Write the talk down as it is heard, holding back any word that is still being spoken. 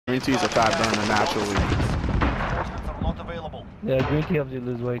Green tea is a fat burner naturally. Yeah, green tea helps you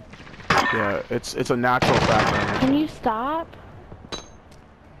lose weight. Yeah, it's a natural fat burner. Can you stop?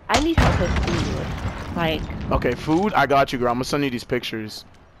 I need help with food. Like. Okay, food. I got you, girl. I'm gonna send you these pictures.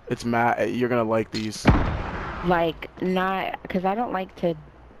 It's mad. You're gonna like these. Like not, cause I don't like to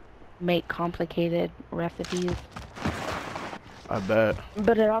make complicated recipes. I bet.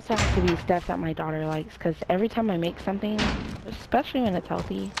 But it also has to be stuff that my daughter likes, cause every time I make something, especially when it's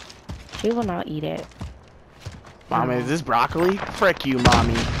healthy, she will not eat it. Mommy, is this broccoli? Frick you,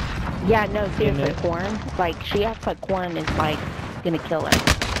 mommy. Yeah, no, seriously, corn. Like, she acts like corn is, like, gonna kill her.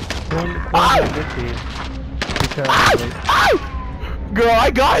 Corn is good for you. Girl,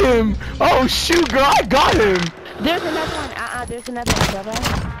 I got him! Oh, shoot, girl, I got him! There's another one. There's another one, brother.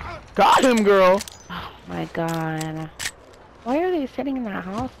 Got him, girl! Oh, my God. Why are they sitting in that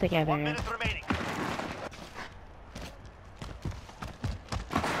house together? 1 minute remaining.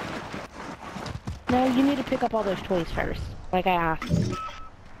 No, you need to pick up all those toys first, like I asked.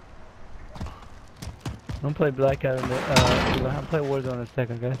 I'm play Blackout in the, I'll play Warzone in a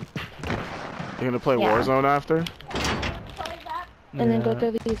second, guys. You're gonna play Warzone after? And then go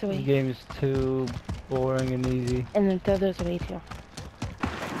throw these away. The game is too boring and easy. And then throw those away too.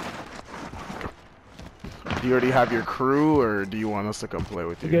 Do you already have your crew, or do you want us to come play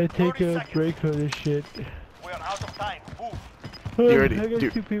with you? You gotta take a break from this shit. We are out of time. Move. You I got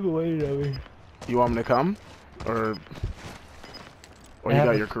 2 people waiting on me. You want me to come? Or you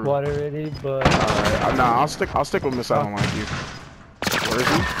got your crew? Water ready, but alright, nah, I'll stick with Miss I don't like you. Where is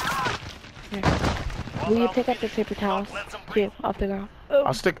he? Here. Will you pick up the paper towels? Too, off the ground.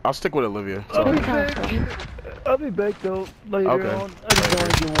 I'll stick with Olivia. So. I'll be back though later Okay. on. I just don't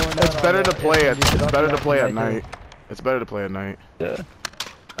want to get worn out. It's better to play at night. It's better to play at night. Yeah.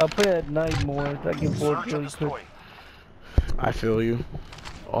 I'll play at night more if I get bored really quick. I feel you.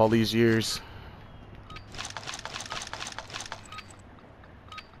 All these years.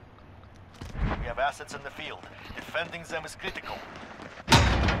 We have assets in the field. Defending them is critical.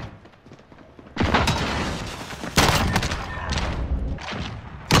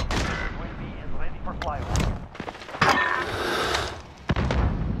 UAV is ready for flyover.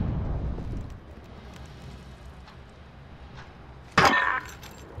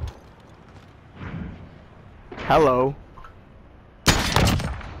 Hello.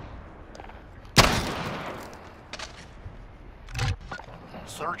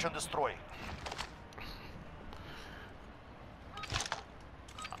 Search and destroy.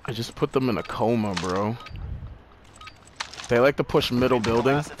 I just put them in a coma, bro. They like to push middle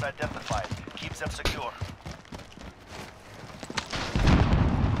building. Assets identified. Keep them secure.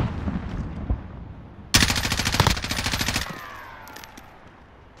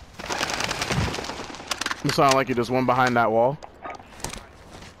 It sounds like you just one behind that wall.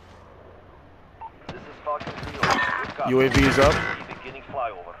 This is Falcon 3. UAV's up. Beginning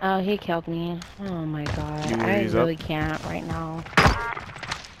flyover. Oh, he killed me. Oh my God. UAV's I really can't right now.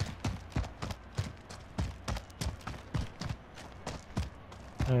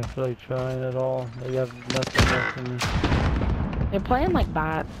 I don't feel like trying at all. They have nothing left in me. They're playing like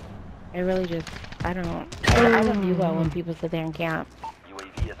bots. I really just, I don't do well when people sit there and camp.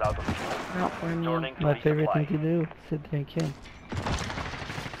 UAV is out of fuel. Not for me. My favorite thing to do, sit there and camp.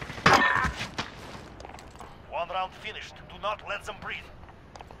 1 round finished. Do not let them breathe.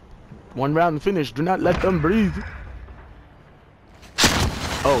 1 round finished. Do not let them breathe.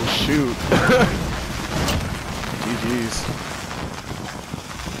 Oh shoot. GG's.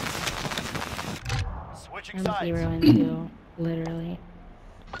 Switching I'm sides. 0 and 2, literally.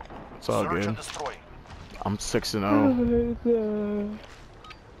 It's all Search good. and destroy. I'm 6-0.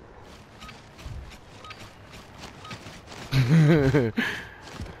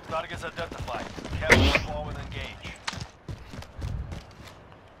 Targets identified. Capture the bomb and engage.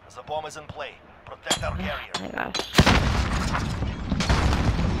 The bomb is in play. Protect our carrier. Oh my gosh.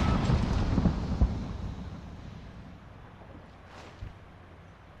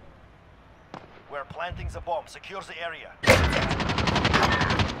 We're planting the bomb. Secure the area.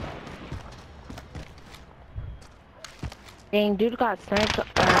 Dang, dude got sniped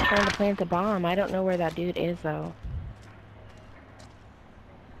trying to plant the bomb. I don't know where that dude is though.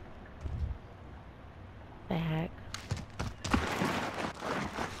 The heck?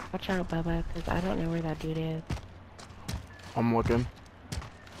 Watch out, Bubba, because I don't know where that dude is. I'm looking.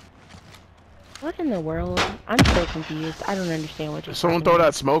 What in the world? I'm so confused. I don't understand what Did just someone throw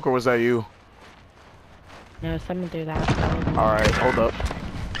that smoke, or was that you? No, someone threw that. Alright, hold up.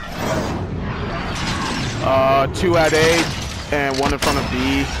 2 at A, and 1 in front of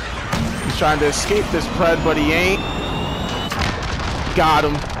B. He's trying to escape this pred, but he ain't. Got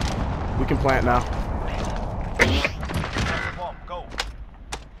him. We can plant now. Bomb, go.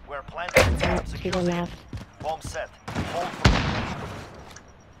 We're planting. To Secure the the left. bomb set. Hold for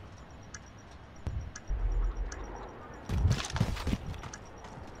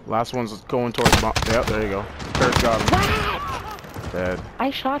Last one's going towards bomb. Yep, there you go. Kurt's got him. What? Dead. I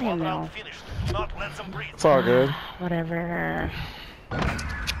shot him one now. round finished. Do not let them breathe. It's all good. Whatever. Look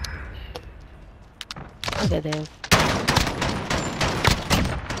at this.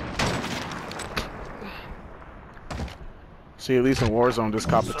 See, at least in Warzone, this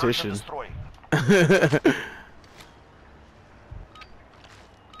competition. Search and destroy.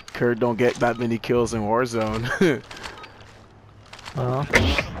 Kurt don't get that many kills in Warzone. Well,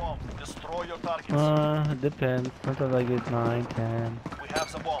 The bomb. Destroy your targets. it depends. Sometimes I get 9, 10. We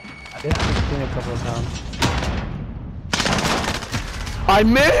have the bomb. I get 16 a couple of times. I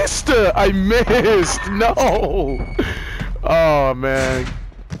missed! I missed! No! Oh, man.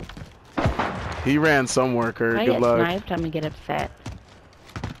 He ran somewhere, Kurt. If I Good get luck. sniped, I'm gonna get upset.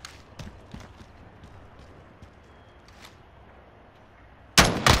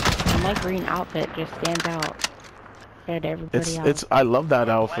 And my green outfit just stands out compared to everybody else. I love that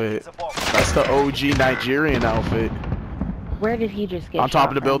outfit. That's the OG Nigerian outfit. Where did he just get On top shot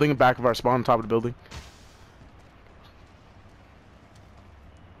of the from? building, back of our spawn, on top of the building.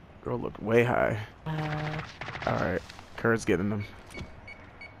 Girl looked way high. Alright, Kurt's getting them.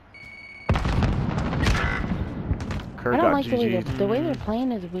 Kurt I got don't like GG'd. the way they're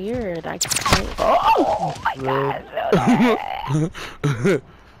playing is weird. Oh! Oh my god.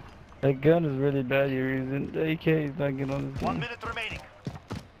 That gun is really bad you're using. The AK is not getting on this 1 thing. minute remaining.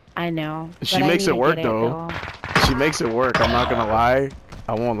 I know. She but I makes need it to work, get it, though. She makes it work. I'm not gonna lie.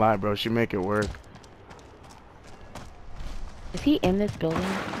 I won't lie, bro. She make it work. Is he in this building?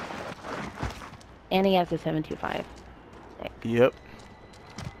 And he has a 725. Yep.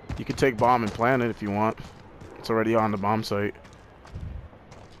 You can take bomb and plant it if you want. It's already on the bomb site.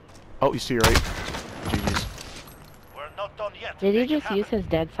 Oh, you see right. GG's. We're not done yet. Did he Make it just use happen. his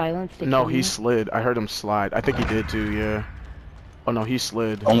dead silence to No, kill he me? slid. I heard him slide. I think he did too, yeah. Oh no, he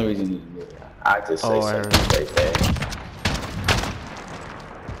slid. Only reason you did it, I just say Oh, I something heard. right there.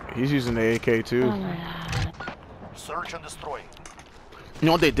 He's using the AK too. Oh my god. Search and destroy. You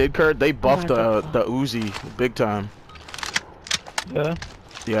know what they did, Kurt? They buffed my the God. the Uzi big time. Yeah?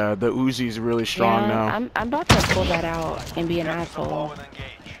 Yeah, the Uzi's really strong Yeah, now. I'm about to pull that out and be an Get the asshole, bomb and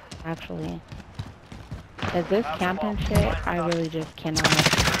engage. actually. Cause this camping shit, I really just cannot.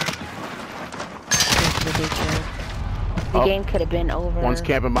 It's ridiculous. The Oh. game could have been over. One's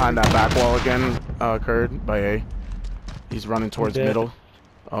camping behind that back wall again, Kurt, by A. He's running towards dead. middle.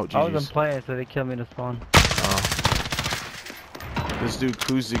 Oh, I wasn't GG's. playing, so they killed me in the spawn. This dude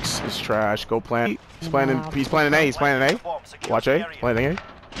Kuzix is trash. Go plant. He's planning A. He's planning A. Bomb. Secure Watch the A. area. Planning A.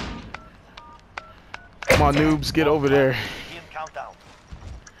 Come on, noobs, get over there. Begin countdown.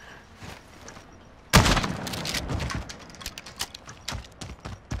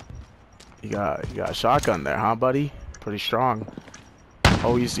 You got a shotgun there, huh, buddy? Pretty strong.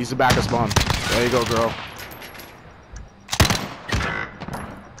 Oh, he's the back of spawn. There you go, girl.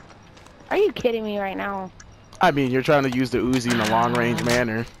 Are you kidding me right now? I mean, you're trying to use the Uzi in a long-range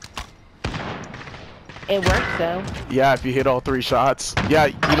manner. It works though. Yeah, if you hit all 3 shots. Yeah,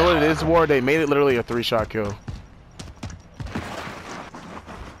 you know what it is, War? They made it literally a 3-shot kill.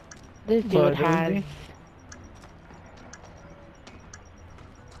 This dude But has. Uzi?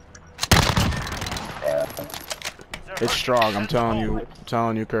 It's strong. I'm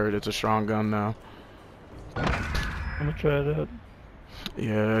telling you, Kurt. It's a strong gun now. I'm gonna try it out.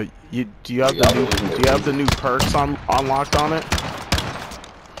 Yeah. Do you have the new perks unlocked on it?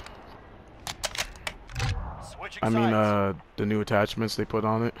 Switching I mean, sides. the new attachments they put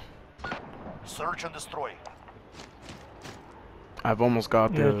on it. Search and destroy. I've almost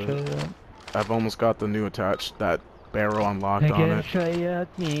got Yeah, try the it out. new that barrel unlocked I on gotta it. try it out,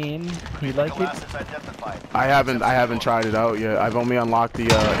 man. You like Critical it? assets identified. I haven't tried it out yet. I've only unlocked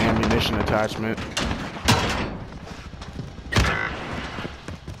the ammunition attachment.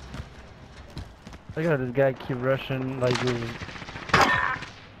 I got this guy keep rushing like this.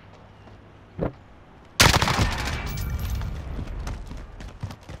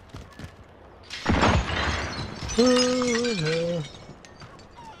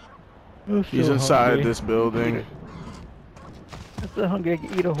 I'm He's so inside hungry. this building. I'm so hungry I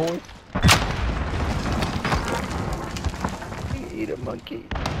can eat a horse. I can eat a monkey.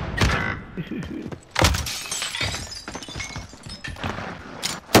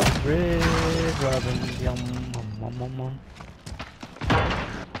 Red Robin, yum, yum, yum, yum.